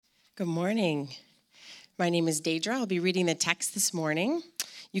Good morning. My name is Deidre. I'll be reading the text this morning.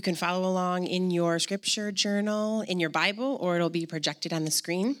 You can follow along in your scripture journal, in your Bible, or it'll be projected on the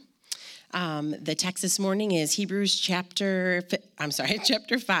screen. The text this morning is Hebrews chapter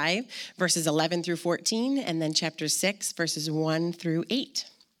 5, verses 11 through 14, and then chapter 6, verses 1 through 8.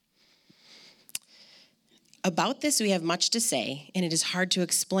 About this we have much to say, and it is hard to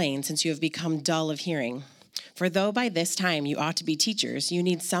explain since you have become dull of hearing. For though by this time you ought to be teachers, you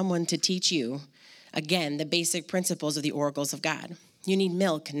need someone to teach you, again, the basic principles of the oracles of God. You need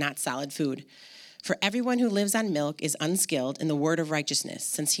milk, not solid food. For everyone who lives on milk is unskilled in the word of righteousness,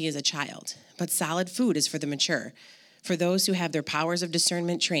 since he is a child. But solid food is for the mature, for those who have their powers of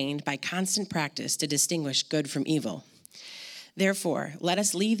discernment trained by constant practice to distinguish good from evil. Therefore, let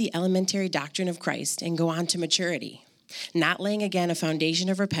us leave the elementary doctrine of Christ and go on to maturity, not laying again a foundation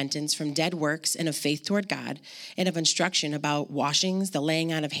of repentance from dead works and of faith toward God, and of instruction about washings, the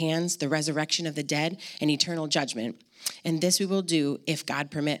laying on of hands, the resurrection of the dead, and eternal judgment. And this we will do if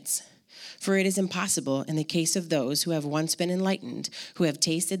God permits. For it is impossible in the case of those who have once been enlightened, who have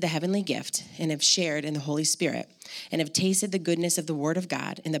tasted the heavenly gift and have shared in the Holy Spirit, and have tasted the goodness of the Word of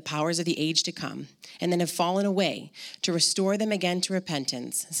God and the powers of the age to come, and then have fallen away, to restore them again to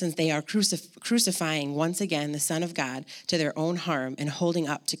repentance, since they are crucifying once again the Son of God to their own harm and holding him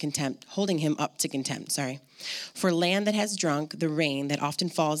up to contempt. For land that has drunk the rain that often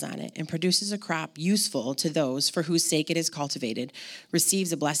falls on it and produces a crop useful to those for whose sake it is cultivated,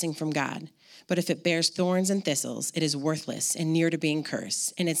 receives a blessing from God. But if it bears thorns and thistles, it is worthless and near to being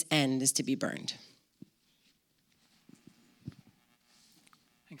cursed, and its end is to be burned.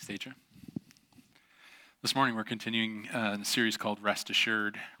 Thanks, Deidre. This morning we're continuing in a series called Rest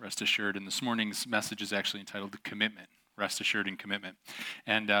Assured, and this morning's message is actually entitled Commitment, Rest Assured and Commitment.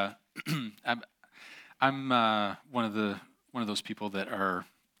 And I'm one of those people that are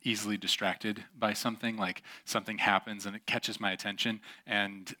easily distracted by something, like something happens and it catches my attention,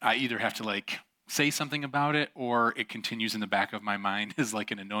 and I either have to say something about it, or it continues in the back of my mind as like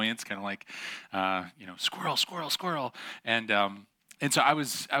an annoyance, kind of like squirrel, squirrel, squirrel. And so I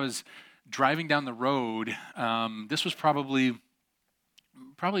was driving down the road. This was probably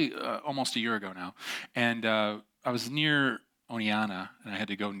almost a year ago now, and I was near Oneonta, and I had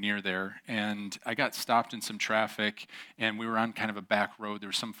to go near there, and I got stopped in some traffic, and we were on kind of a back road. There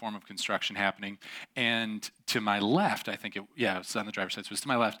was some form of construction happening, and to my left, it was on the driver's side, so it was to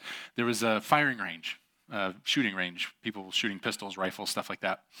my left, there was a firing range, shooting range, people shooting pistols, rifles, stuff like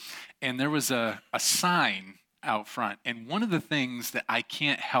that, and there was a sign out front, and one of the things that I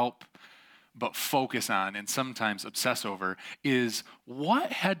can't help but focus on and sometimes obsess over is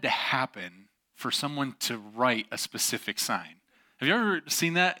what had to happen for someone to write a specific sign. Have you ever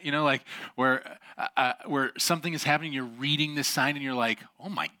seen that? Where something is happening, you're reading this sign, and you're like, oh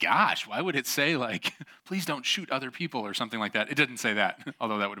my gosh, why would it say please don't shoot other people or something like that? It didn't say that,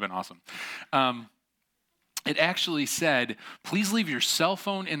 although that would have been awesome. It actually said, please leave your cell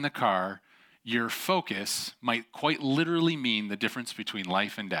phone in the car. Your focus might quite literally mean the difference between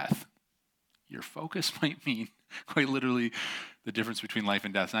life and death. Your focus might mean quite literally the difference between life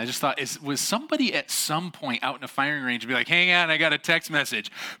and death. And I just thought, was somebody at some point out in a firing range and be like, hang on, I got a text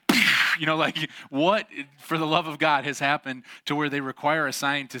message. What, for the love of God, has happened to where they require a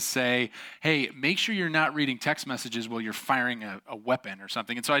sign to say, hey, make sure you're not reading text messages while you're firing a weapon or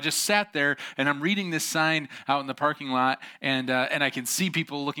something. And so I just sat there, and I'm reading this sign out in the parking lot, and I can see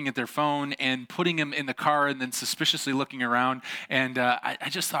people looking at their phone and putting them in the car and then suspiciously looking around. And I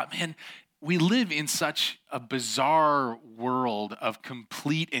just thought, man, we live in such a bizarre world of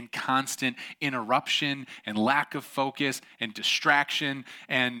complete and constant interruption and lack of focus and distraction.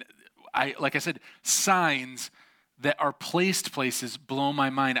 And like I said, signs that are placed places blow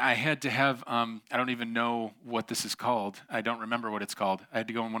my mind. I had to have, I don't even know what this is called. I don't remember what it's called. I had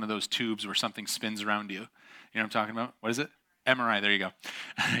to go in one of those tubes where something spins around you. You know what I'm talking about? What is it? MRI, there you go.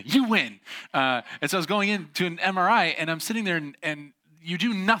 You win. And so I was going into an MRI, and I'm sitting there, and you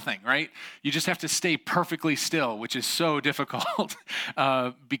do nothing, right? You just have to stay perfectly still, which is so difficult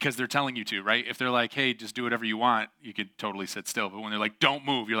because they're telling you to, right? If they're like, hey, just do whatever you want, you could totally sit still. But when they're like, don't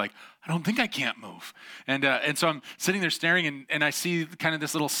move, you're like, I don't think I can't move. And so I'm sitting there staring, and I see kind of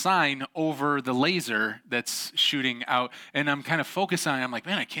this little sign over the laser that's shooting out, and I'm kind of focused on it. I'm like,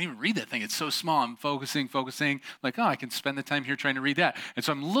 man, I can't even read that thing. It's so small. I'm focusing, like, oh, I can spend the time here trying to read that. And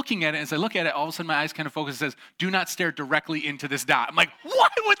so I'm looking at it. As I look at it, all of a sudden my eyes kind of focus. It says, do not stare directly into this dot. I'm like, why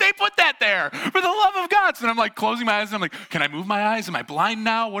would they put that there? For the love of God. So I'm like closing my eyes, and I'm like, can I move my eyes? Am I blind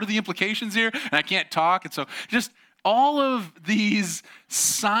now? What are the implications here? And I can't talk. And so just all of these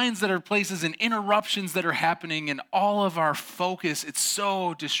signs that are places and interruptions that are happening and all of our focus, it's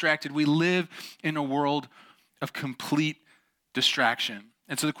so distracted. We live in a world of complete distraction.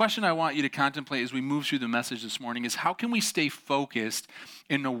 And so the question I want you to contemplate as we move through the message this morning is, how can we stay focused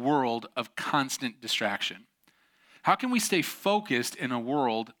in a world of constant distraction? How can we stay focused in a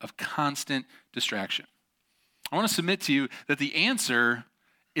world of constant distraction? I want to submit to you that the answer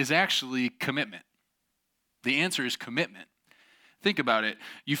is actually commitment. The answer is commitment. Think about it.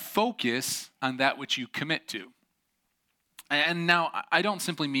 You focus on that which you commit to. And now, I don't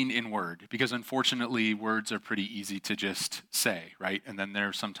simply mean in word, because unfortunately, words are pretty easy to just say, right? And then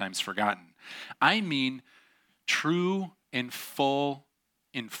they're sometimes forgotten. I mean true and full,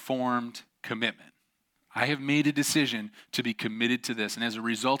 informed commitment. I have made a decision to be committed to this, and as a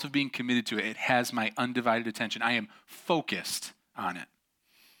result of being committed to it, it has my undivided attention. I am focused on it.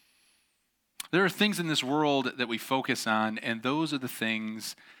 There are things in this world that we focus on, and those are the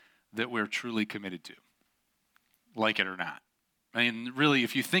things that we're truly committed to, like it or not. I mean, really,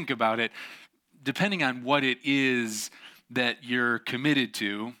 if you think about it, depending on what it is that you're committed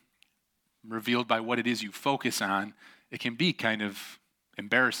to, revealed by what it is you focus on, it can be kind of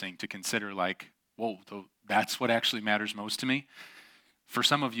embarrassing to consider, like, whoa, that's what actually matters most to me. For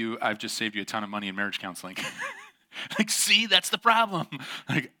some of you, I've just saved you a ton of money in marriage counseling. Like, see, that's the problem.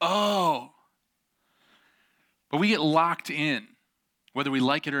 Like, oh. But we get locked in, whether we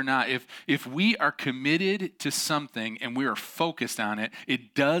like it or not. If we are committed to something and we are focused on it,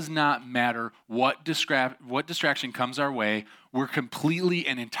 it does not matter what distraction comes our way. We're completely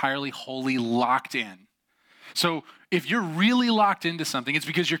and entirely wholly locked in. So if you're really locked into something, it's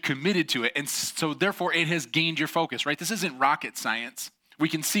because you're committed to it. And so therefore it has gained your focus, right? This isn't rocket science. We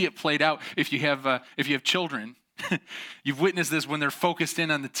can see it played out if you have children. You've witnessed this when they're focused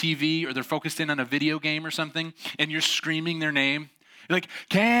in on the TV or they're focused in on a video game or something, and you're screaming their name. You're like,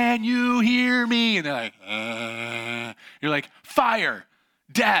 can you hear me? And they're like, You're like, fire,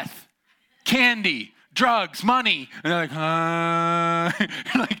 death, candy, drugs, money. And they're like,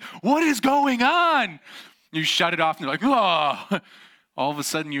 You're like, what is going on? You shut it off and they're like, oh. All of a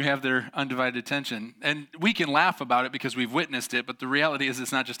sudden you have their undivided attention. And we can laugh about it because we've witnessed it, but the reality is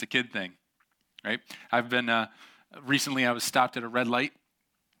it's not just a kid thing, right? I've been, recently I was stopped at a red light.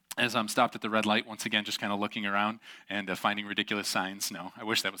 As I'm stopped at the red light, once again, just kind of looking around and finding ridiculous signs. No, I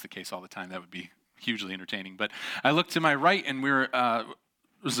wish that was the case all the time. That would be hugely entertaining. But I looked to my right, and it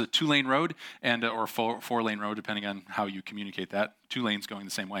was a 2-lane road, and or 4-lane road, depending on how you communicate that. 2 lanes going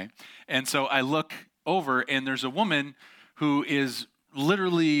the same way. And so I look over, and there's a woman who is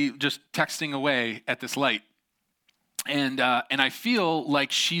literally just texting away at this light. And I feel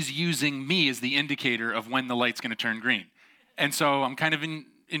like she's using me as the indicator of when the light's going to turn green. And so I'm kind of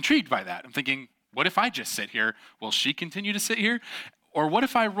intrigued by that. I'm thinking, what if I just sit here? Will she continue to sit here? Or what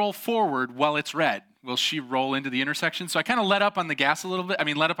if I roll forward while it's red? Will she roll into the intersection? So I kind of let up on the gas a little bit.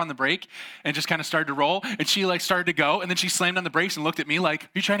 Let up on the brake and just kind of started to roll. And she started to go. And then she slammed on the brakes and looked at me like, are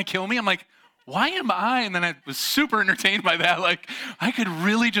you trying to kill me? I'm like, why am I? And then I was super entertained by that. Like, I could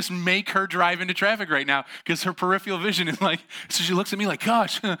really just make her drive into traffic right now because her peripheral vision is like, so she looks at me like,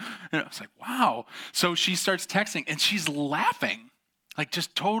 gosh. And I was like, wow. So she starts texting and she's laughing. Like,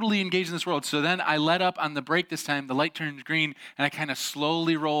 just totally engaged in this world. So then I let up on the brake this time. The light turns green, and I kind of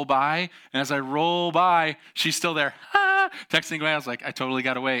slowly roll by. And as I roll by, she's still there, texting away. I was like, I totally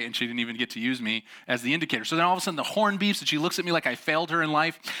got away, and she didn't even get to use me as the indicator. So then all of a sudden, the horn beeps, and she looks at me like I failed her in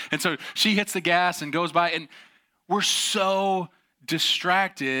life. And so she hits the gas and goes by, and we're so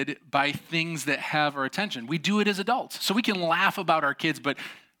distracted by things that have our attention. We do it as adults. So we can laugh about our kids, but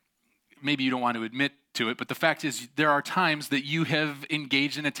maybe you don't want to admit to it, but the fact is there are times that you have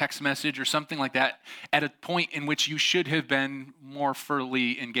engaged in a text message or something like that at a point in which you should have been more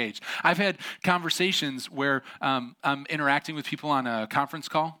fully engaged. I've had conversations where I'm interacting with people on a conference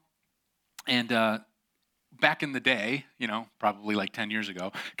call, and back in the day, probably like 10 years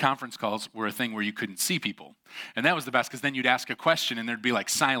ago, conference calls were a thing where you couldn't see people. And that was the best because then you'd ask a question and there'd be like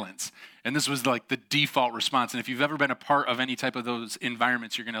silence. And this was like the default response. And if you've ever been a part of any type of those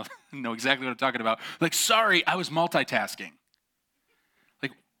environments, you're going to know exactly what I'm talking about. Like, sorry, I was multitasking.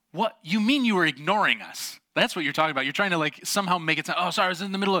 Like, what? You mean you were ignoring us? That's what you're talking about. You're trying to somehow make it sound, oh, sorry, I was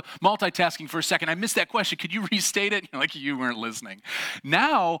in the middle of multitasking for a second. I missed that question. Could you restate it? Like you weren't listening.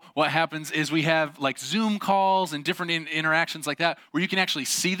 Now what happens is we have Zoom calls and different interactions like that where you can actually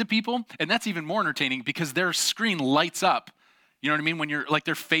see the people. And that's even more entertaining because their screen lights up You know what I mean? When you're like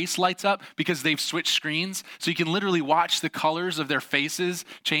their face lights up because they've switched screens. So you can literally watch the colors of their faces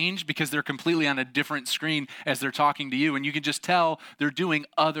change because they're completely on a different screen as they're talking to you. And you can just tell they're doing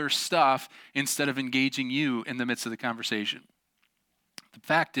other stuff instead of engaging you in the midst of the conversation. The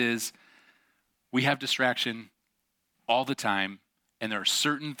fact is, we have distraction all the time, and there are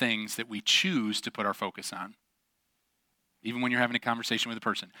certain things that we choose to put our focus on. Even when you're having a conversation with a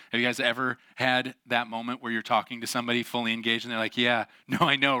person. Have you guys ever had that moment where you're talking to somebody fully engaged and they're like, yeah, no,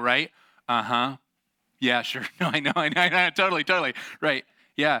 I know, right? Uh-huh. Yeah, sure. No, I know. Totally. Right.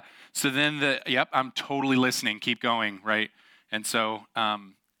 Yeah. So then I'm totally listening. Keep going, right? And so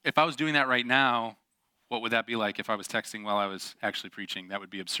if I was doing that right now, what would that be like if I was texting while I was actually preaching? That would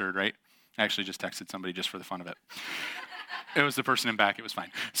be absurd, right? I actually just texted somebody just for the fun of it. It was the person in back. It was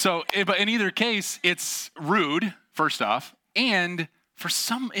fine. So, but in either case, it's rude, first off, and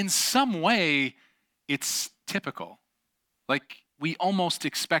in some way, it's typical. Like we almost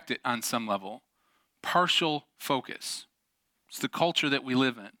expect it on some level. Partial focus. It's the culture that we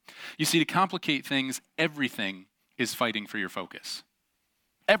live in. You see, to complicate things, everything is fighting for your focus.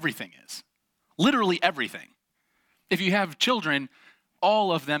 Everything is. Literally everything. If you have children,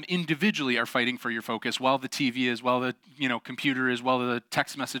 all of them individually are fighting for your focus, while the TV is, while the computer is, while the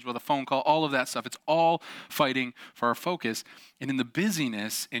text message, while the phone call, all of that stuff. It's all fighting for our focus. And in the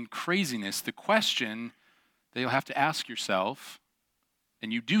busyness and craziness, the question that you'll have to ask yourself,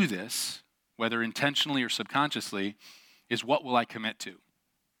 and you do this, whether intentionally or subconsciously, is what will I commit to?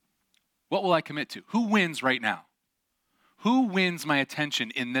 What will I commit to? Who wins right now? Who wins my attention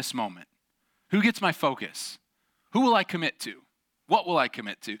in this moment? Who gets my focus? Who will I commit to? What will I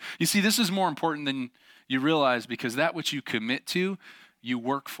commit to? You see, this is more important than you realize because that which you commit to, you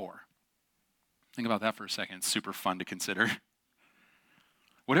work for. Think about that for a second. It's super fun to consider.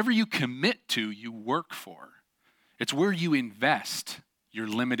 Whatever you commit to, you work for. It's where you invest your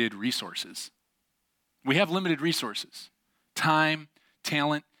limited resources. We have limited resources: time,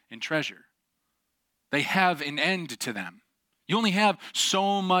 talent, and treasure. They have an end to them. You only have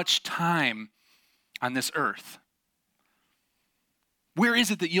so much time on this earth. Where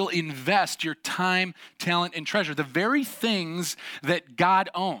is it that you'll invest your time, talent, and treasure? The very things that God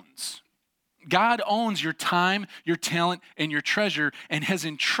owns. God owns your time, your talent, and your treasure, and has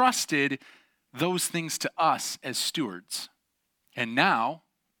entrusted those things to us as stewards. And now,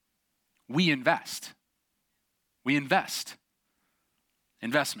 we invest. We invest.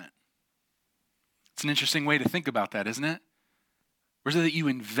 Investment. It's an interesting way to think about that, isn't it? Where is it that you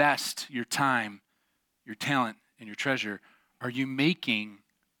invest your time, your talent, and your treasure? Are you making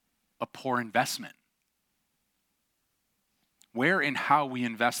a poor investment? Where and how we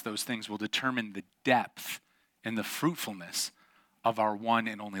invest those things will determine the depth and the fruitfulness of our one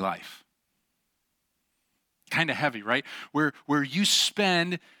and only life. Kind of heavy, right? Where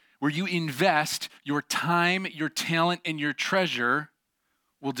you invest your time, your talent, and your treasure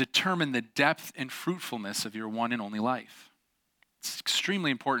will determine the depth and fruitfulness of your one and only life. It's an extremely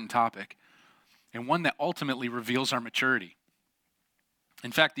important topic, and one that ultimately reveals our maturity.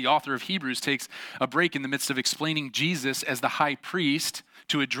 In fact, the author of Hebrews takes a break in the midst of explaining Jesus as the high priest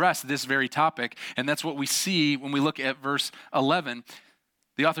to address this very topic, and that's what we see when we look at verse 11.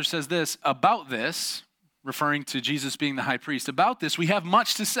 The author says this, about this, referring to Jesus being the high priest, about this we have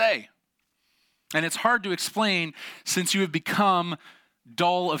much to say, and it's hard to explain since you have become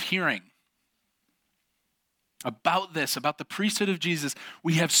dull of hearing. About this, about the priesthood of Jesus,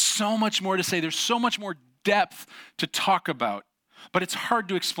 we have so much more to say. There's so much more depth to talk about. But it's hard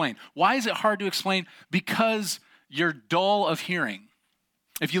to explain. Why is it hard to explain? Because you're dull of hearing.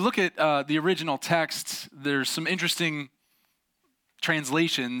 If you look at the original text, there's some interesting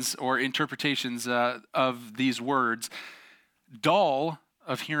translations or interpretations of these words. Dull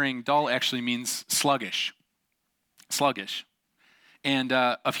of hearing, dull actually means sluggish. Sluggish. And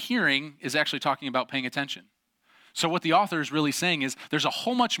of hearing is actually talking about paying attention. So what the author is really saying is there's a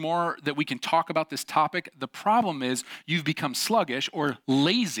whole much more that we can talk about this topic. The problem is you've become sluggish or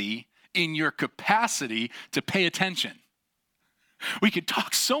lazy in your capacity to pay attention. We could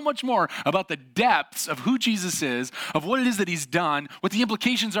talk so much more about the depths of who Jesus is, of what it is that he's done, what the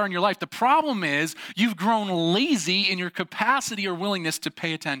implications are in your life. The problem is you've grown lazy in your capacity or willingness to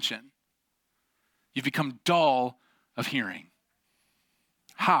pay attention. You've become dull of hearing.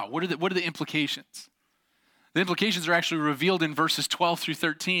 How? What are the implications? The implications are actually revealed in verses 12 through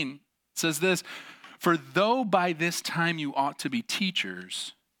 13. It says this, for though by this time you ought to be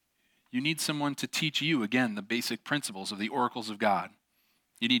teachers, you need someone to teach you, again, the basic principles of the oracles of God.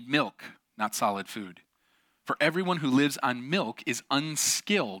 You need milk, not solid food. For everyone who lives on milk is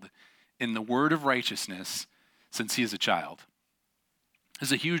unskilled in the word of righteousness since he is a child.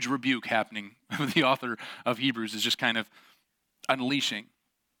 There's a huge rebuke happening with the author of Hebrews is just kind of unleashing.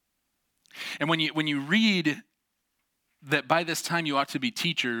 And when you read that by this time you ought to be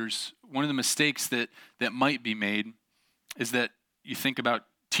teachers, one of the mistakes that might be made is that you think about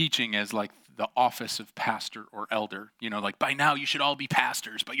teaching as like the office of pastor or elder. Like by now you should all be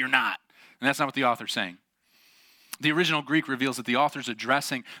pastors, but you're not. And that's not what the author's saying. The original Greek reveals that the author's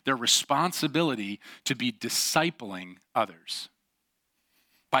addressing their responsibility to be discipling others.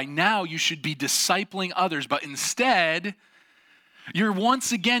 By now you should be discipling others, but instead you're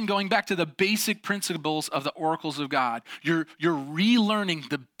once again going back to the basic principles of the oracles of God. You're relearning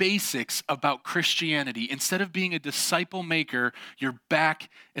the basics about Christianity. Instead of being a disciple maker, you're back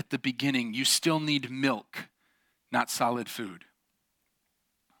at the beginning. You still need milk, not solid food.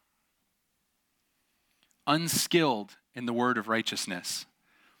 Unskilled in the word of righteousness.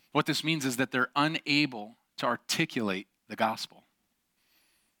 What this means is that they're unable to articulate the gospel.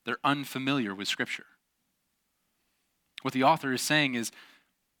 They're unfamiliar with Scripture. What the author is saying is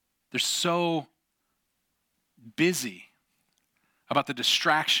they're so busy about the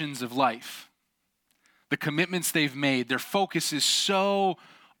distractions of life, the commitments they've made. Their focus is so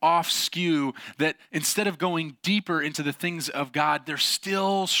off skew that instead of going deeper into the things of God, they're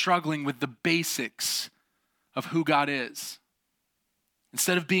still struggling with the basics of who God is.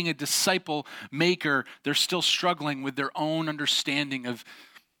 Instead of being a disciple maker, they're still struggling with their own understanding of,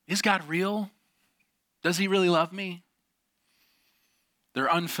 is God real? Does he really love me? They're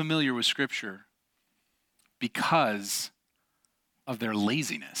unfamiliar with Scripture because of their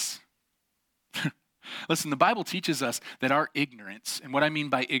laziness. Listen, the Bible teaches us that our ignorance, and what I mean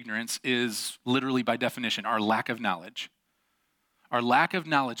by ignorance is literally by definition, our lack of knowledge. Our lack of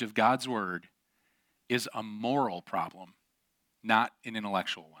knowledge of God's word is a moral problem, not an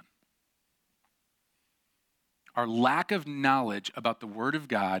intellectual one. Our lack of knowledge about the word of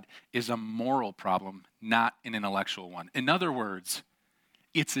God is a moral problem, not an intellectual one. In other words,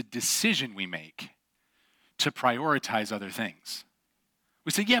 it's a decision we make to prioritize other things.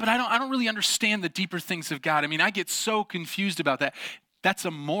 We say, yeah, but I don't really understand the deeper things of God. I mean, I get so confused about that. That's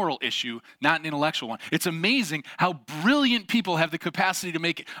a moral issue, not an intellectual one. It's amazing how brilliant people have the capacity to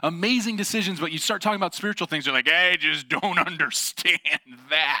make amazing decisions, but you start talking about spiritual things, they're like, I just don't understand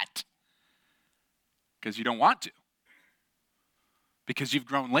that. Because you don't want to. Because you've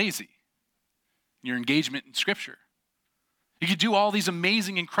grown lazy in your engagement in Scripture. You could do all these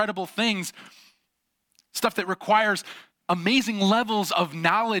amazing, incredible things, stuff that requires amazing levels of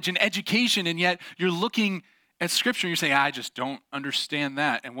knowledge and education, and yet you're looking at Scripture and you're saying, I just don't understand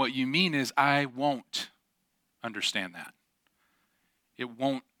that. And what you mean is, I won't understand that. It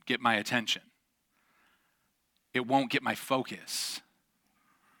won't get my attention. It won't get my focus.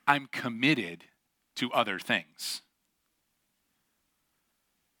 I'm committed to other things.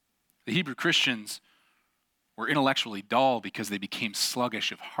 The Hebrew Christians were intellectually dull because they became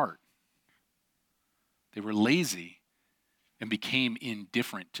sluggish of heart. They were lazy and became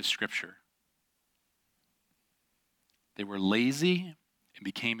indifferent to Scripture. They were lazy and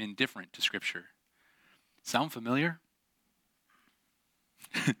became indifferent to Scripture. Sound familiar?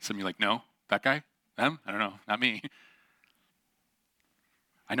 Some of you are like, no, that guy? Them? I don't know, not me.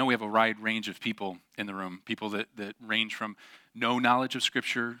 I know we have a wide range of people in the room, people that range from no knowledge of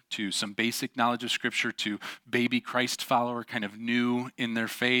Scripture to some basic knowledge of Scripture to baby Christ follower, kind of new in their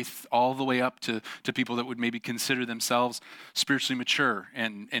faith, all the way up to people that would maybe consider themselves spiritually mature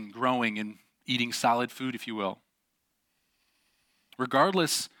and growing and eating solid food, if you will.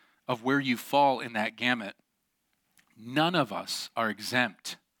 Regardless of where you fall in that gamut, none of us are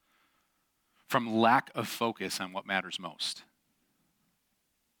exempt from lack of focus on what matters most.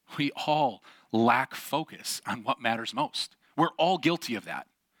 We all lack focus on what matters most. We're all guilty of that.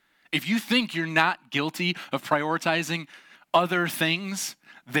 If you think you're not guilty of prioritizing other things,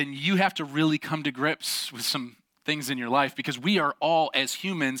 then you have to really come to grips with some things in your life, because we are all, as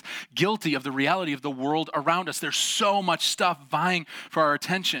humans, guilty of the reality of the world around us. There's so much stuff vying for our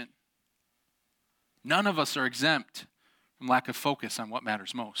attention. None of us are exempt from lack of focus on what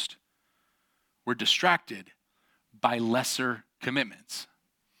matters most. We're distracted by lesser commitments.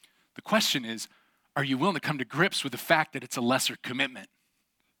 The question is, are you willing to come to grips with the fact that it's a lesser commitment?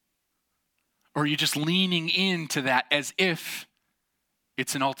 Or are you just leaning into that as if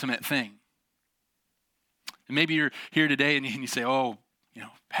it's an ultimate thing? And maybe you're here today and you say, oh,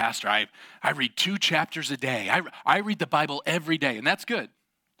 Pastor, I read 2 chapters a day. I read the Bible every day, and that's good.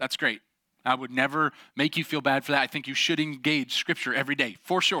 That's great. I would never make you feel bad for that. I think you should engage Scripture every day,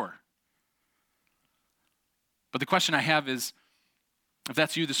 for sure. But the question I have is, if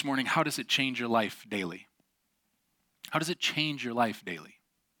that's you this morning, how does it change your life daily? How does it change your life daily?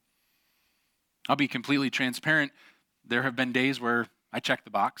 I'll be completely transparent. There have been days where I check the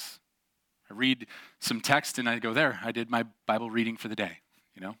box. I read some text and I go, there, I did my Bible reading for the day,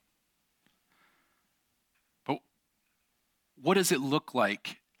 you know? But what does it look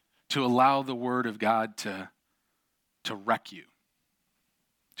like to allow the Word of God to wreck you?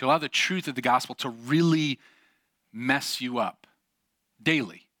 To allow the truth of the gospel to really mess you up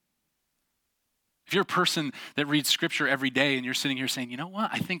daily? If you're a person that reads Scripture every day and you're sitting here saying, you know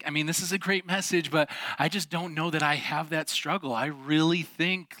what, this is a great message, but I just don't know that I have that struggle. I really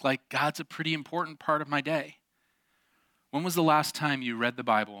think like God's a pretty important part of my day. When was the last time you read the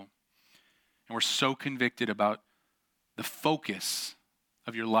Bible and were so convicted about the focus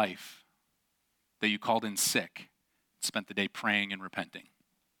of your life that you called in sick and spent the day praying and repenting?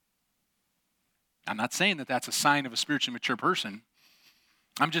 I'm not saying that that's a sign of a spiritually mature person.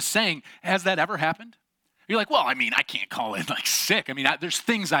 I'm just saying, has that ever happened? You're like, well, I can't call it like sick. There's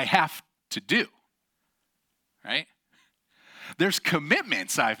things I have to do, right? There's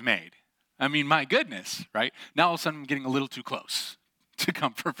commitments I've made. My goodness, right? Now all of a sudden I'm getting a little too close to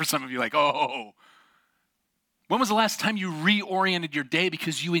comfort for some of you, like, oh. When was the last time you reoriented your day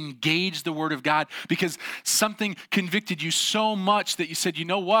because you engaged the Word of God, because something convicted you so much that you said, you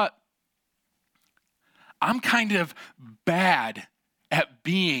know what? I'm kind of bad at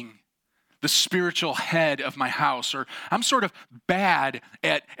being the spiritual head of my house, or I'm sort of bad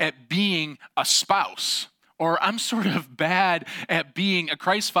at being a spouse, or I'm sort of bad at being a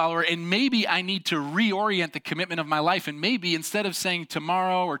Christ follower, and maybe I need to reorient the commitment of my life, and maybe instead of saying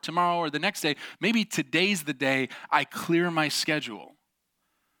tomorrow or the next day, maybe today's the day I clear my schedule.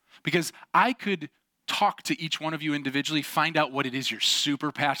 Because I could talk to each one of you individually, find out what it is you're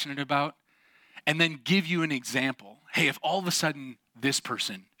super passionate about, and then give you an example. Hey, if all of a sudden this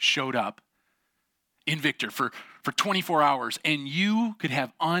person showed up in Victor for 24 hours and you could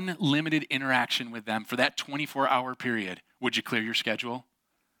have unlimited interaction with them for that 24-hour period, would you clear your schedule?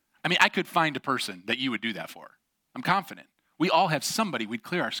 I could find a person that you would do that for. I'm confident. We all have somebody we'd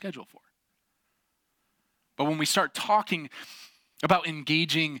clear our schedule for. But when we start talking about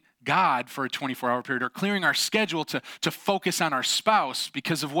engaging God for a 24-hour period or clearing our schedule to focus on our spouse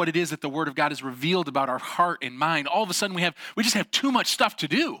because of what it is that the Word of God has revealed about our heart and mind, all of a sudden we just have too much stuff to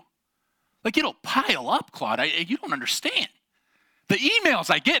do. Like, it'll pile up, Claude. You don't understand. The emails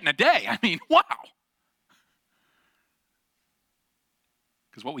I get in a day, wow.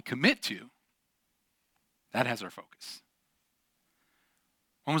 Because what we commit to, that has our focus.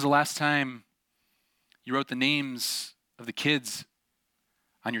 When was the last time you wrote the names of the kids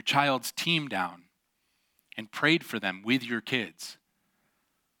on your child's team down and prayed for them with your kids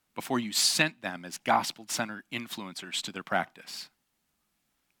before you sent them as gospel-centered influencers to their practice?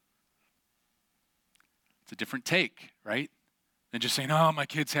 It's a different take, right? Than just saying, oh, my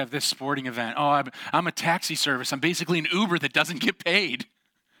kids have this sporting event. Oh, I'm a taxi service. I'm basically an Uber that doesn't get paid.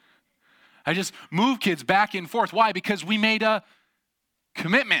 I just move kids back and forth. Why? Because we made a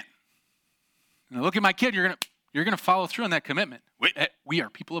commitment. And look at my kid, you're going to follow through on that commitment. We are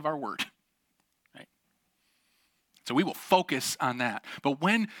people of our word, right? So we will focus on that. But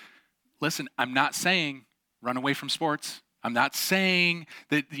listen, I'm not saying run away from sports. I'm not saying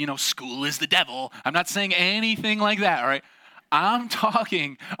that, school is the devil. I'm not saying anything like that, all right? I'm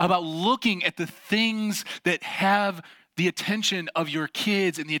talking about looking at the things that have the attention of your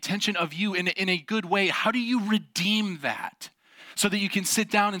kids and the attention of you in a good way. How do you redeem that? So that you can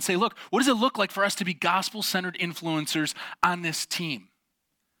sit down and say, look, what does it look like for us to be gospel-centered influencers on this team?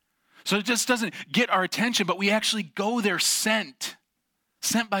 So it just doesn't get our attention, but we actually go there sent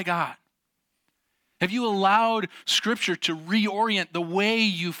by God. Have you allowed Scripture to reorient the way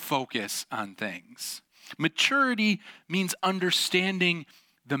you focus on things? Maturity means understanding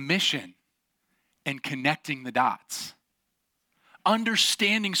the mission and connecting the dots.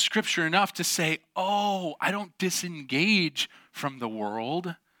 Understanding Scripture enough to say, oh, I don't disengage from the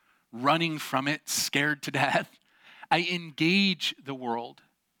world, running from it, scared to death. I engage the world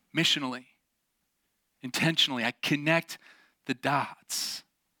missionally, intentionally. I connect the dots.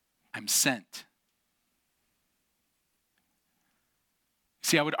 I'm sent.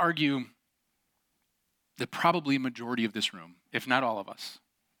 See, I would argue that probably a majority of this room, if not all of us,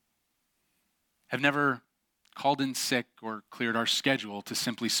 have never called in sick or cleared our schedule to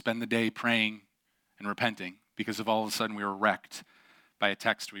simply spend the day praying and repenting because of all of a sudden we were wrecked by a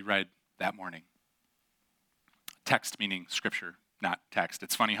text we read that morning. Text meaning Scripture, not text.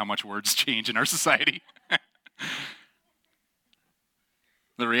 It's funny how much words change in our society.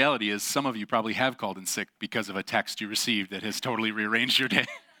 The reality is some of you probably have called in sick because of a text you received that has totally rearranged your day.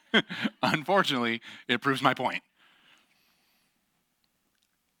 Unfortunately, it proves my point.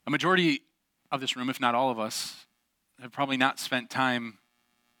 A majority of this room, if not all of us, have probably not spent time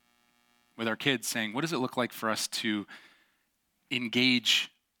with our kids saying, what does it look like for us to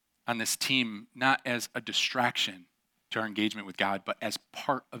engage on this team, not as a distraction to our engagement with God, but as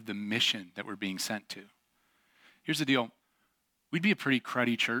part of the mission that we're being sent to? Here's the deal. We'd be a pretty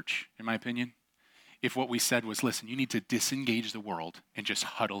cruddy church, in my opinion, if what we said was, listen, you need to disengage the world and just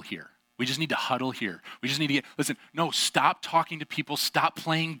huddle here. We just need to huddle here. We just need to listen, no, stop talking to people, stop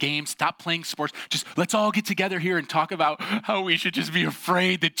playing games, stop playing sports. Just let's all get together here and talk about how we should just be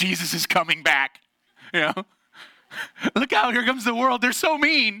afraid that Jesus is coming back. You know? Look out, here comes the world. They're so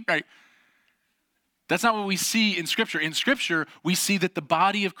mean, right? That's not what we see in Scripture. In Scripture, we see that the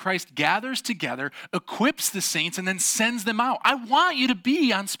body of Christ gathers together, equips the saints, and then sends them out. I want you to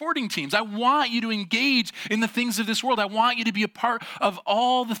be on sporting teams. I want you to engage in the things of this world. I want you to be a part of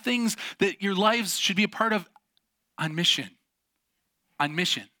all the things that your lives should be a part of on mission. On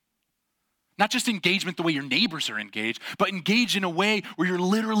mission. Not just engagement the way your neighbors are engaged, but engage in a way where you're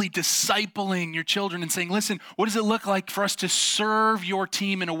literally discipling your children and saying, listen, what does it look like for us to serve your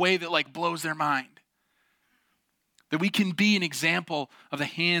team in a way that like blows their mind? That we can be an example of the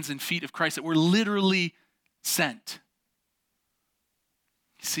hands and feet of Christ, that we're literally sent.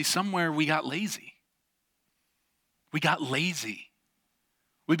 You see, somewhere we got lazy. We got lazy.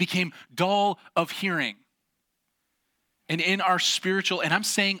 We became dull of hearing. And in our spiritual, and I'm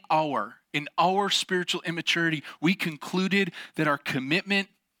saying in our spiritual immaturity, we concluded that our commitment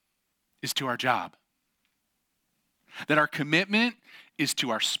is to our job. That our commitment is to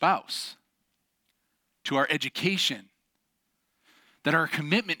our spouse, to our education, that our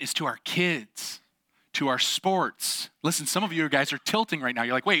commitment is to our kids, to our sports. Listen, some of you guys are tilting right now.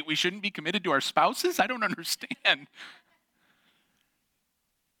 You're like, wait, we shouldn't be committed to our spouses? I don't understand.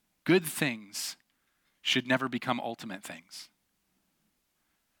 Good things should never become ultimate things.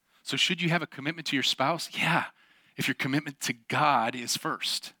 So should you have a commitment to your spouse? Yeah, if your commitment to God is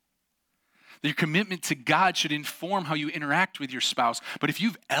first. Your commitment to God should inform how you interact with your spouse. But if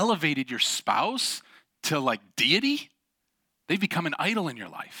you've elevated your spouse to like deity, they've become an idol in your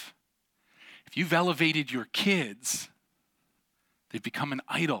life. If you've elevated your kids, they've become an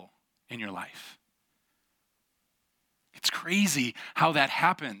idol in your life. It's crazy how that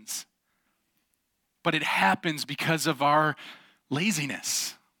happens. But it happens because of our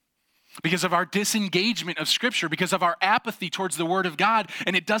laziness, because of our disengagement of Scripture, because of our apathy towards the Word of God,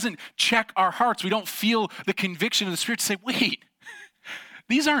 and it doesn't check our hearts. We don't feel the conviction of the Spirit to say, wait,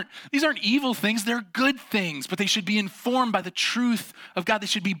 these aren't evil things, they're good things, but they should be informed by the truth of God. They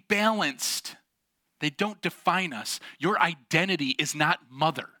should be balanced. They don't define us. Your identity is not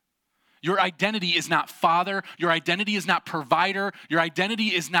mother. Your identity is not father. Your identity is not provider. Your identity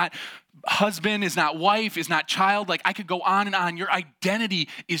is not husband, is not wife, is not child. Like I could go on and on. Your identity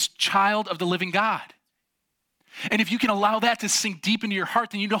is child of the living God. And if you can allow that to sink deep into your heart,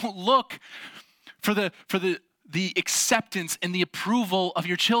 then you don't look for the acceptance and the approval of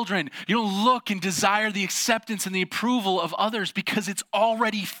your children. You don't look and desire the acceptance and the approval of others because it's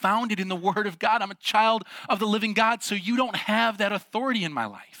already founded in the Word of God. I'm a child of the living God, so you don't have that authority in my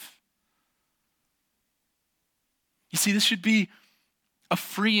life. You see, this should be a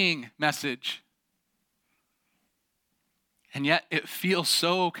freeing message. And yet it feels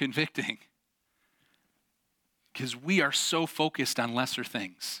so convicting because we are so focused on lesser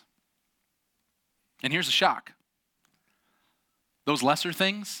things. And here's the shock. Those lesser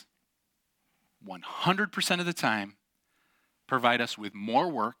things, 100% of the time, provide us with more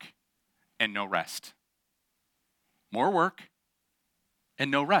work and no rest. More work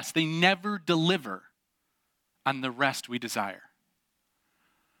and no rest. They never deliver on the rest we desire.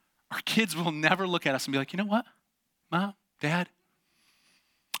 Our kids will never look at us and be like, you know what, Mom, Dad,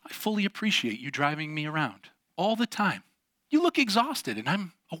 I fully appreciate you driving me around all the time. You look exhausted, and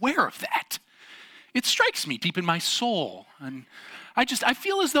I'm aware of that. It strikes me deep in my soul, and I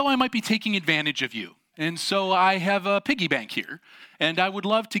feel as though I might be taking advantage of you. And so I have a piggy bank here, and I would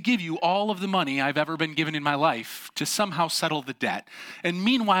love to give you all of the money I've ever been given in my life to somehow settle the debt. And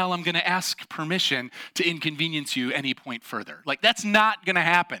meanwhile, I'm going to ask permission to inconvenience you any point further. Like, that's not going to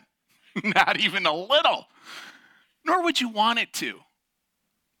happen. Not even a little. Nor would you want it to.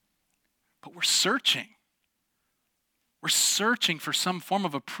 But we're searching. We're searching for some form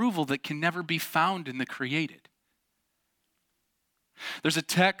of approval that can never be found in the created. There's a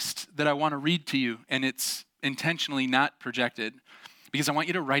text that I want to read to you, and it's intentionally not projected because I want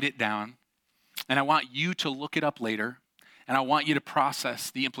you to write it down, and I want you to look it up later, and I want you to process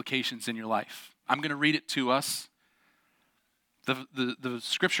the implications in your life. I'm going to read it to us. The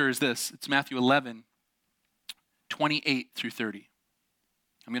scripture is this. It's Matthew 11, 28 through 30.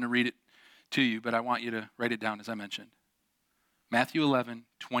 I'm going to read it to you, but I want you to write it down as I mentioned. Matthew 11,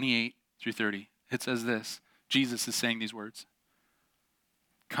 28 through 30. It says this. Jesus is saying these words.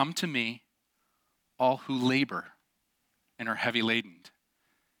 Come to me, all who labor and are heavy laden,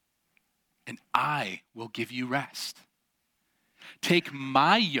 and I will give you rest. Take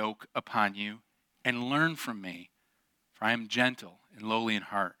my yoke upon you and learn from me, for I am gentle and lowly in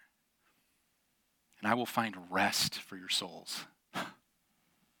heart, and I will find rest for your souls.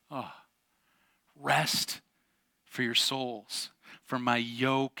 Oh, rest for your souls. For my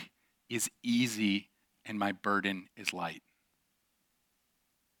yoke is easy and my burden is light.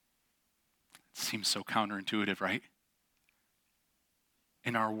 It seems so counterintuitive, right?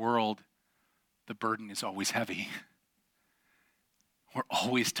 In our world, the burden is always heavy. We're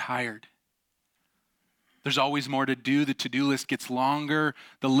always tired. There's always more to do. The to-do list gets longer.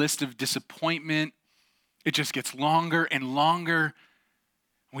 The list of disappointment, it just gets longer and longer.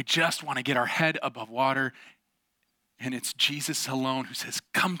 We just want to get our head above water. And it's Jesus alone who says,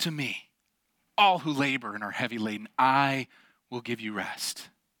 come to me, all who labor and are heavy laden. I will give you rest.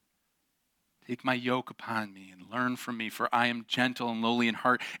 Take my yoke upon me and learn from me, for I am gentle and lowly in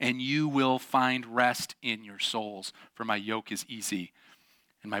heart, and you will find rest in your souls. For my yoke is easy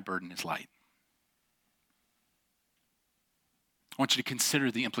and my burden is light. I want you to consider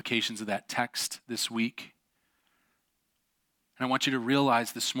the implications of that text this week. And I want you to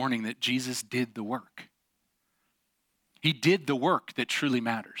realize this morning that Jesus did the work. He did the work that truly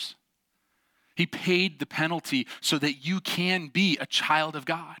matters. He paid the penalty so that you can be a child of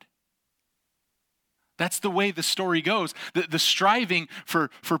God. That's the way the story goes. The striving for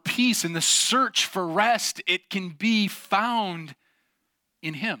peace and the search for rest, it can be found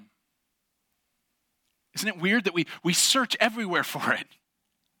in him. Isn't it weird that we search everywhere for it?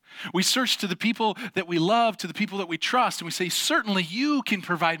 We search to the people that we love, to the people that we trust, and we say, certainly you can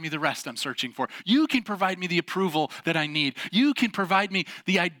provide me the rest I'm searching for. You can provide me the approval that I need. You can provide me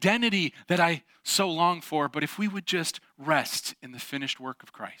the identity that I so long for. But if we would just rest in the finished work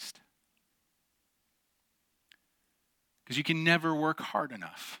of Christ. Because you can never work hard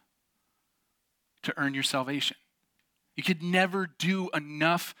enough to earn your salvation. You could never do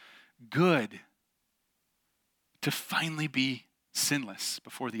enough good to finally be sinless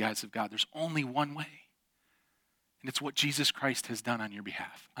before the eyes of God. There's only one way. And it's what Jesus Christ has done on your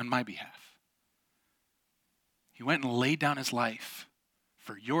behalf, on my behalf. He went and laid down his life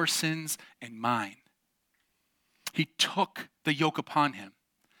for your sins and mine. He took the yoke upon him.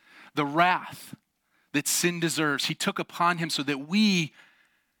 The wrath that sin deserves, he took upon him so that we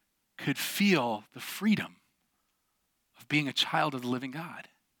could feel the freedom of being a child of the living God.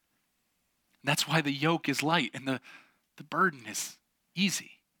 And that's why the yoke is light and the burden is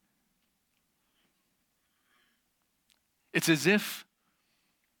easy. It's as if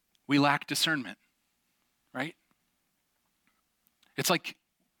we lack discernment, right? It's like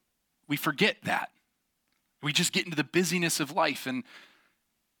we forget that. We just get into the busyness of life and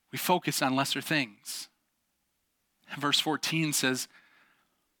we focus on lesser things. Verse 14 says,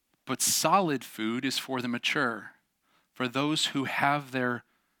 but solid food is for the mature, for those who have their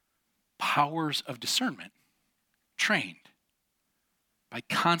powers of discernment trained by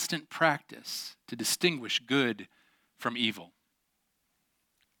constant practice to distinguish good from evil.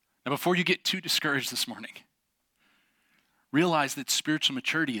 Now, before you get too discouraged this morning, realize that spiritual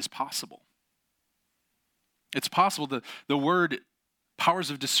maturity is possible. It's possible. The word powers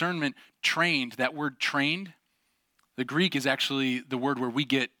of discernment, trained, that word trained, the Greek is actually the word where we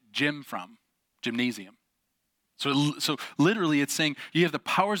get gym from, gymnasium. So literally it's saying you have the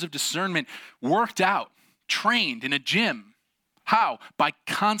powers of discernment worked out, trained in a gym. How? By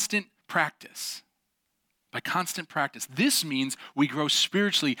constant practice. By constant practice. This means we grow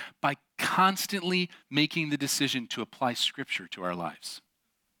spiritually by constantly making the decision to apply Scripture to our lives.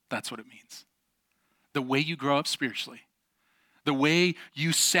 That's what it means. The way you grow up spiritually, the way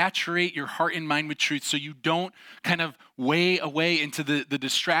you saturate your heart and mind with truth so you don't kind of weigh away into the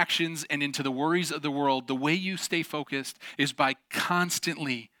distractions and into the worries of the world, the way you stay focused is by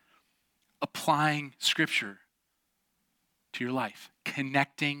constantly applying Scripture to your life,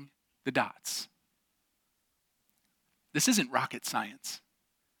 connecting the dots. This isn't rocket science.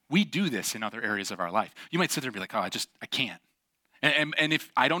 We do this in other areas of our life. You might sit there and be like, oh, I can't. And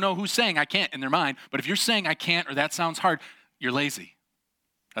if I don't know who's saying I can't in their mind, but if you're saying I can't or that sounds hard, you're lazy.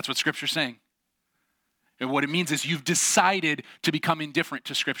 That's what Scripture's saying. And what it means is you've decided to become indifferent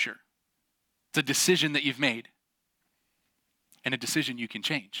to Scripture. It's a decision that you've made and a decision you can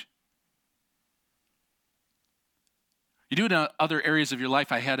change. You do it in other areas of your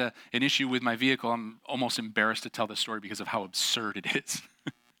life. I had an issue with my vehicle. I'm almost embarrassed to tell this story because of how absurd it is.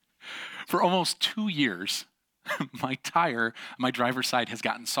 For almost 2 years, my tire, my driver's side has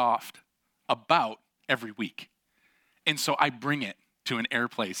gotten soft about every week. And so I bring it to an air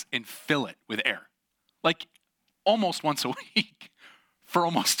place and fill it with air, like almost once a week for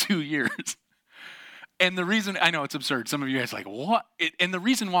almost 2 years. And the reason, I know it's absurd. Some of you guys are like, what? And the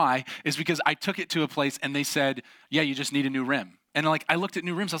reason why is because I took it to a place and they said, yeah, you just need a new rim. And like, I looked at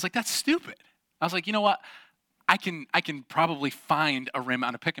new rims. I was like, that's stupid. I was like, you know what? I can probably find a rim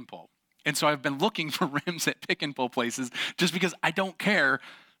on a pick and pull. And so I've been looking for rims at pick and pull places just because I don't care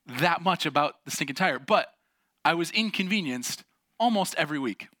that much about the stinking tire. But I was inconvenienced almost every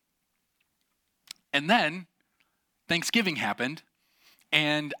week. And then Thanksgiving happened.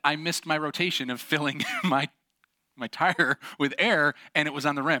 And I missed my rotation of filling my tire with air, and it was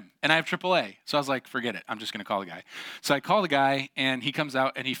on the rim. And I have AAA. So I was like, forget it. I'm just going to call the guy. So I call the guy, and he comes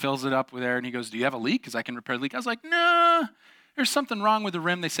out, and he fills it up with air, and he goes, do you have a leak? Because I can repair the leak. I was like, nah, there's something wrong with the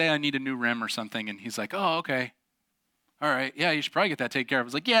rim. They say I need a new rim or something. And he's like, oh, okay. All right. Yeah, you should probably get that taken care of. I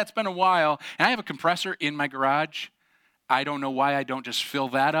was like, yeah, it's been a while. And I have a compressor in my garage. I don't know why I don't just fill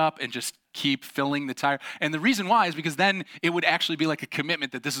that up and just keep filling the tire. And the reason why is because then it would actually be like a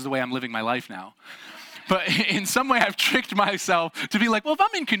commitment that this is the way I'm living my life now. But in some way I've tricked myself to be like, well, if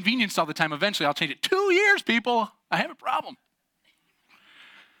I'm inconvenienced all the time, eventually I'll change it. 2 years, people, I have a problem.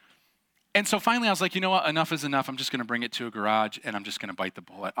 And so finally I was like, you know what, enough is enough. I'm just going to bring it to a garage and I'm just going to bite the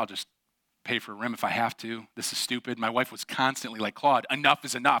bullet. I'll just pay for a rim if I have to. This is stupid. My wife was constantly like, Claude, enough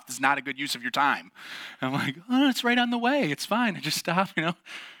is enough. This is not a good use of your time. And I'm like, oh, it's right on the way. It's fine. I just stop,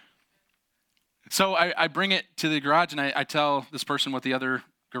 So I bring it to the garage and I tell this person what the other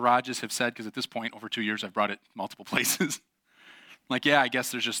garages have said, because at this point, over 2 years, I've brought it multiple places. Like, yeah, I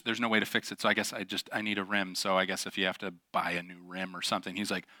guess there's no way to fix it. So I guess I need a rim. So I guess if you have to buy a new rim or something.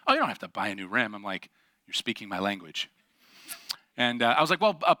 He's like, oh, you don't have to buy a new rim. I'm like, you're speaking my language. And I was like,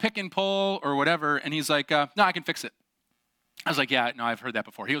 well, a pick and pull or whatever. And he's like, no, I can fix it. I was like, yeah, no, I've heard that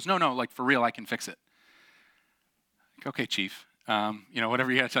before. He goes, no, like for real, I can fix it. Like, okay, chief.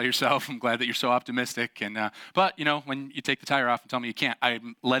 Whatever you got to tell yourself. I'm glad that you're so optimistic. And but when you take the tire off and tell me you can't,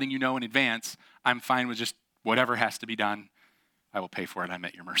 I'm letting you know in advance. I'm fine with just whatever has to be done. I will pay for it. I'm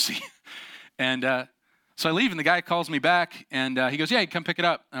at your mercy. And so I leave, and the guy calls me back, and he goes, yeah, you come pick it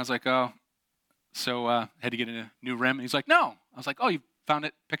up. And I was like, oh. So I had to get a new rim. And he's like, no. I was like, oh, you found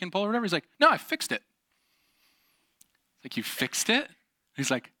it pick and pull or whatever? He's like, no, I fixed it. Like, you fixed it?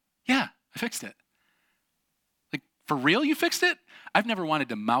 He's like, yeah, I fixed it. Like, for real you fixed it? I've never wanted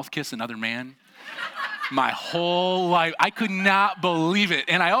to mouth kiss another man my whole life. I could not believe it.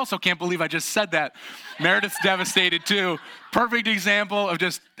 And I also can't believe I just said that. Meredith's devastated too. Perfect example of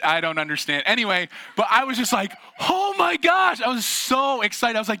just, I don't understand. Anyway, but I was just like, oh my gosh. I was so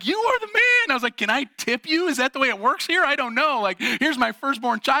excited. I was like, you are the man. I was like, can I tip you? Is that the way it works here? I don't know. Like, here's my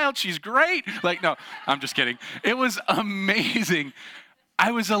firstborn child. She's great. Like, no, I'm just kidding. It was amazing.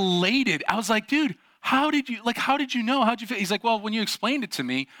 I was elated. I was like, dude, how did you know? How'd you feel? He's like, well, when you explained it to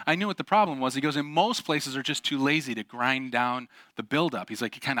me, I knew what the problem was. He goes, and most places are just too lazy to grind down the buildup. He's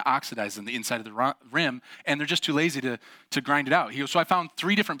like, it kind of oxidizes on the inside of the rim, and they're just too lazy to grind it out. He goes, so I found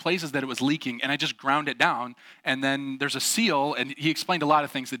 3 different places that it was leaking, and I just ground it down, and then there's a seal, and he explained a lot of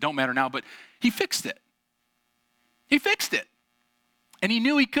things that don't matter now, but he fixed it. He fixed it. And he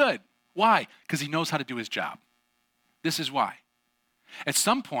knew he could. Why? Because he knows how to do his job. This is why. At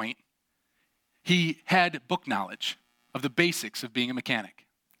some point, he had book knowledge of the basics of being a mechanic.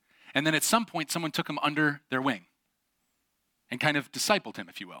 And then at some point, someone took him under their wing and kind of discipled him,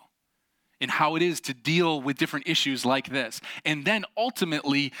 if you will, in how it is to deal with different issues like this. And then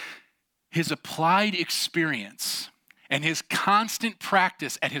ultimately, his applied experience and his constant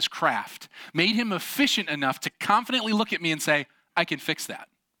practice at his craft made him efficient enough to confidently look at me and say, I can fix that.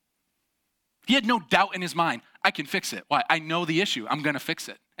 He had no doubt in his mind, I can fix it. Why? I know the issue. I'm going to fix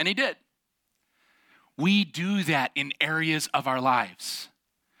it. And he did. We do that in areas of our lives.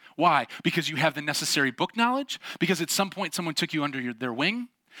 Why? Because you have the necessary book knowledge, because at some point someone took you under their wing,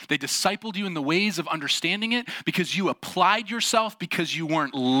 they discipled you in the ways of understanding it, because you applied yourself, because you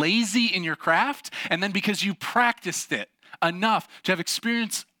weren't lazy in your craft, and then because you practiced it enough to have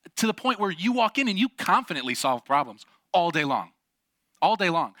experience to the point where you walk in and you confidently solve problems all day long. All day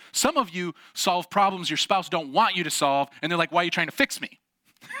long. Some of you solve problems your spouse don't want you to solve, and they're like, why are you trying to fix me?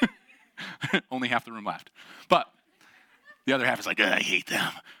 Only half the room left. But the other half is like, I hate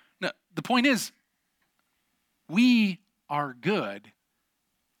them. No, the point is, we are good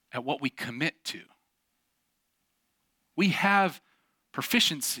at what we commit to. We have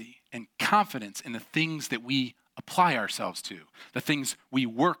proficiency and confidence in the things that we apply ourselves to, the things we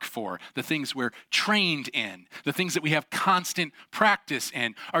work for, the things we're trained in, the things that we have constant practice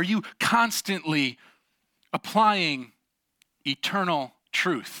in? Are you constantly applying eternal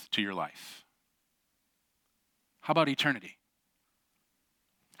truth to your life? How about eternity?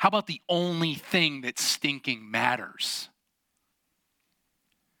 How about the only thing that stinking matters?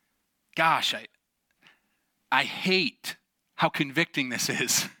 Gosh, I hate how convicting this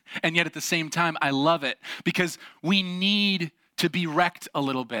is. And yet at the same time, I love it because we need to be wrecked a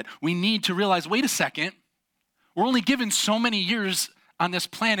little bit. We need to realize, wait a second, we're only given so many years on this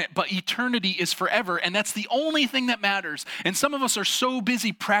planet, but eternity is forever, and that's the only thing that matters. And some of us are so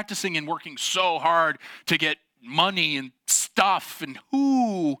busy practicing and working so hard to get money and stuff, and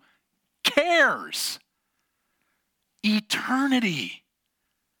who cares? Eternity.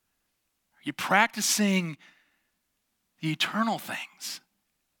 Are you practicing the eternal things?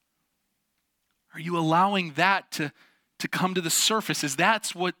 Are you allowing that to come to the surface? Is that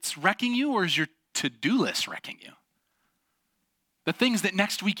what's wrecking you, or is your to-do list wrecking you? The things that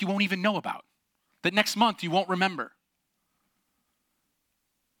next week you won't even know about, that next month you won't remember.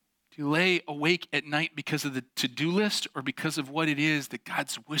 Do you lay awake at night because of the to-do list, or because of what it is that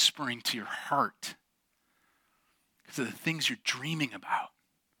God's whispering to your heart? Because of the things you're dreaming about?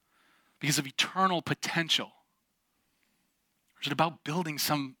 Because of eternal potential? Or is it about building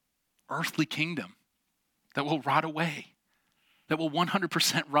some earthly kingdom that will rot away, that will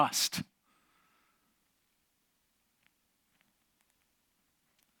 100% rust?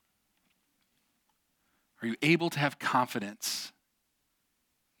 Are you able to have confidence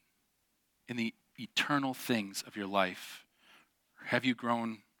in the eternal things of your life? Or have you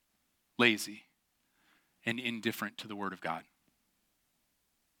grown lazy and indifferent to the Word of God?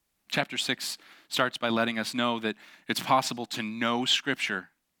 Chapter 6 starts by letting us know that it's possible to know Scripture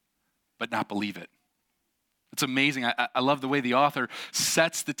but not believe it. It's amazing. I love the way the author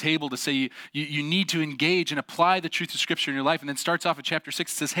sets the table to say you need to engage and apply the truth of Scripture in your life, and then starts off at chapter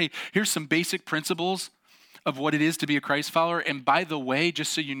 6 and says, hey, here's some basic principles of what it is to be a Christ follower. And by the way,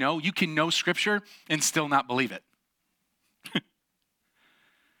 just so you know, you can know Scripture and still not believe it.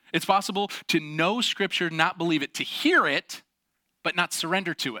 It's possible to know Scripture, not believe it, to hear it, but not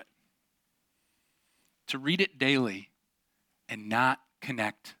surrender to it. To read it daily and not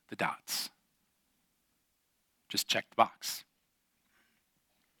connect the dots. Just check the box.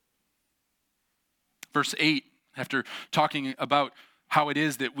 Verse 8, after talking about how it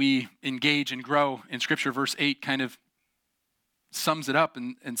is that we engage and grow in Scripture, verse 8 kind of sums it up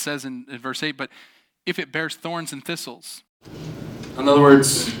and says in verse 8, but if it bears thorns and thistles. In other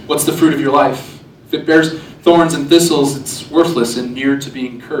words, what's the fruit of your life? If it bears thorns and thistles, it's worthless and near to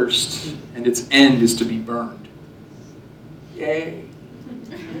being cursed, and its end is to be burned. Yay.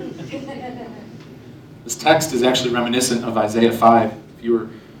 This text is actually reminiscent of Isaiah 5. If you were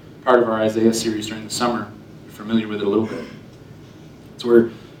part of our Isaiah series during the summer, you're familiar with it a little bit. It's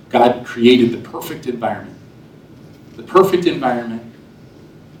where God created the perfect environment. The perfect environment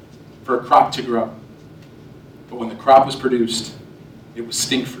for a crop to grow. But when the crop was produced, it was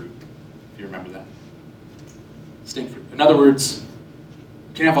stink fruit, if you remember that. Stink fruit. In other words,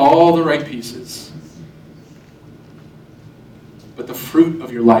 you can have all the right pieces, but the fruit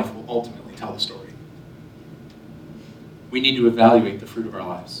of your life will ultimately tell the story. We need to evaluate the fruit of our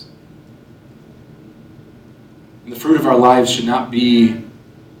lives. And the fruit of our lives should not be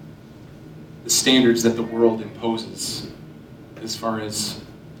the standards that the world imposes as far as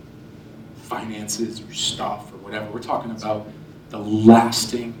finances or stuff or whatever. We're talking about the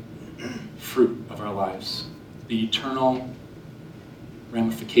lasting fruit of our lives, the eternal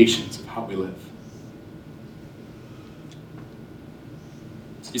ramifications of how we live.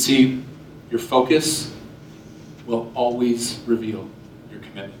 You see, your focus will always reveal your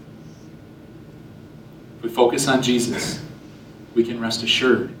commitment. If we focus on Jesus, we can rest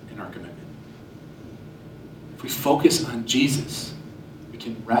assured in our commitment. If we focus on Jesus, we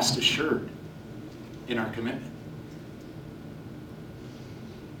can rest assured in our commitment.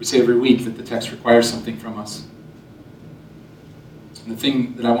 We say every week that the text requires something from us. And the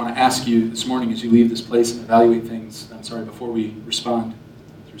thing that I want to ask you this morning as you leave this place and evaluate things, before we respond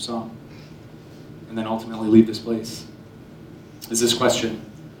through song, and then ultimately leave this place, is this question: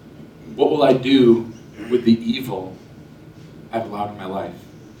 what will I do with the evil I've allowed in my life?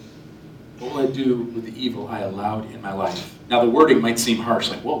 What will I do with the evil I allowed in my life? Now the wording might seem harsh,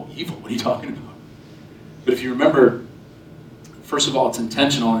 like, whoa, evil, what are you talking about? But if you remember, first of all, it's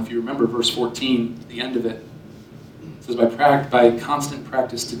intentional, and if you remember verse 14, the end of it, it says, by constant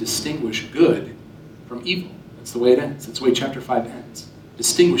practice to distinguish good from evil. That's the way it ends. That's the way chapter 5 ends.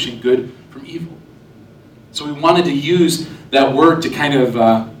 Distinguishing good from evil. So we wanted to use that word to kind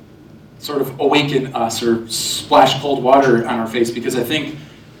of sort of awaken us or splash cold water on our face, because I think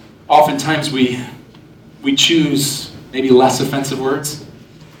oftentimes we choose maybe less offensive words.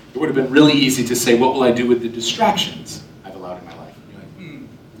 It would have been really easy to say, what will I do with the distractions I've allowed in my life? And you're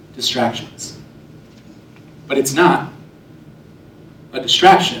like, distractions. But it's not a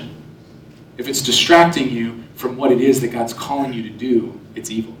distraction. If it's distracting you from what it is that God's calling you to do, it's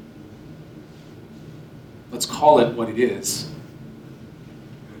evil. Let's call it what it is.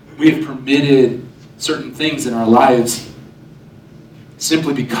 We have permitted certain things in our lives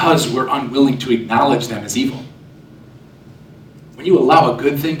simply because we're unwilling to acknowledge them as evil. When you allow a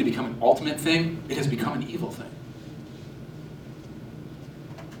good thing to become an ultimate thing, it has become an evil thing.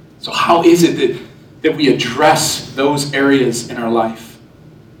 So how is it that we address those areas in our life?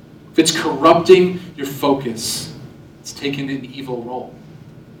 If it's corrupting your focus, it's taken an evil role.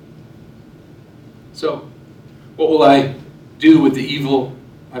 So, what will I do with the evil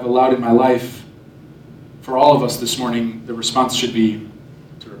I've allowed in my life? For all of us this morning, the response should be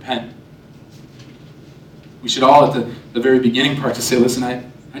to repent. We should all, at the very beginning part, to say, listen,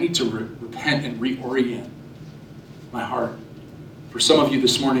 I need to repent and reorient my heart. For some of you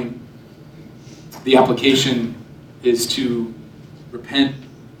this morning, the application is to repent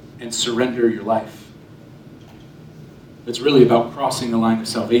and surrender your life. It's really about crossing the line of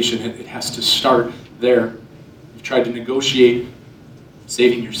salvation. It has to start there. You've tried to negotiate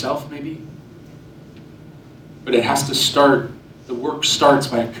saving yourself, maybe. But it has to start, the work starts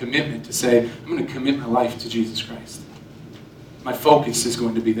by a commitment to say, I'm going to commit my life to Jesus Christ. My focus is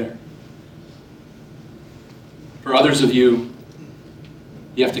going to be there. For others of you,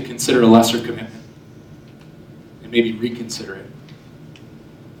 you have to consider a lesser commitment and maybe reconsider it.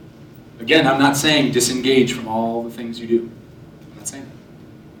 Again, I'm not saying disengage from all the things you do. I'm not saying that.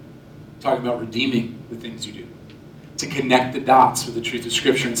 I'm talking about redeeming the things you do. To connect the dots with the truth of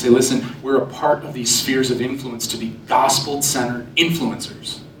Scripture and say, listen, we're a part of these spheres of influence to be gospel-centered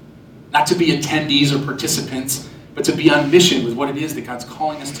influencers. Not to be attendees or participants, but to be on mission with what it is that God's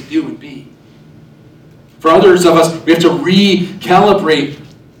calling us to do and be. For others of us, we have to recalibrate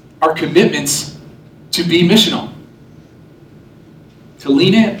our commitments to be missional. To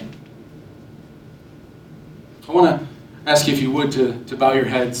lean in. I want to ask you, if you would, to bow your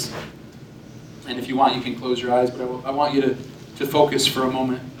heads. And if you want, you can close your eyes, but I want you to focus for a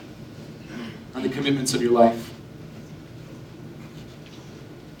moment on the commitments of your life.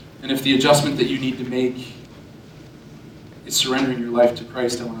 And if the adjustment that you need to make is surrendering your life to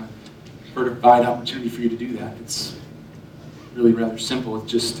Christ, I want to provide opportunity for you to do that. It's really rather simple. It's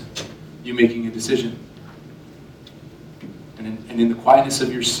just you making a decision. And in the quietness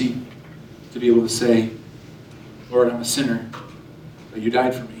of your seat, to be able to say, Lord, I'm a sinner, but you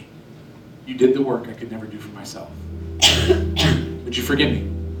died for me. You did the work I could never do for myself. Would you forgive me?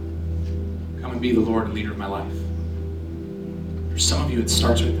 Come and be the Lord and leader of my life. For some of you, it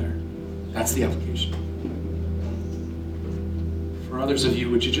starts right there. That's the application. For others of you,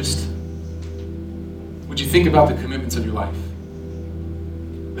 would you think about the commitments of your life?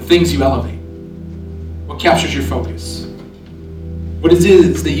 The things you elevate. What captures your focus? What it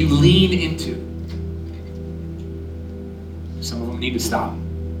is that you lean into? Some of them need to stop.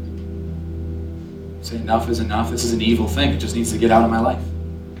 Say enough is enough. This is an evil thing. It just needs to get out of my life.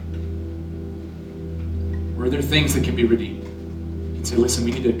 Or are there things that can be redeemed? You can say, listen,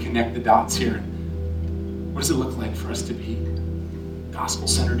 we need to connect the dots here. What does it look like for us to be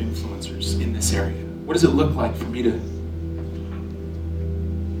gospel-centered influencers in this area? What does it look like for me to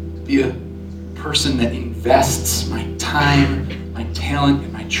be a person that invests my time, my talent,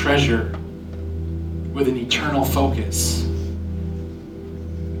 and my treasure with an eternal focus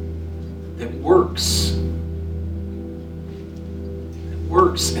that works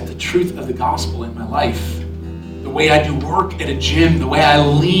at the truth of the gospel in my life? The way I do work at a gym, the way I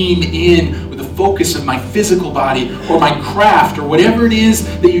lean in with the focus of my physical body or my craft or whatever it is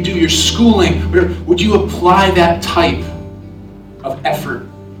that you do, your schooling, would you apply that type of effort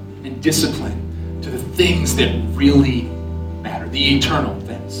and discipline to the things that really matter, the eternal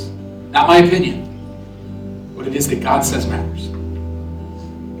things? Not my opinion, what it is that God says matters.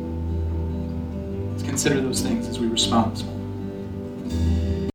 Let's consider those things as we respond this morning.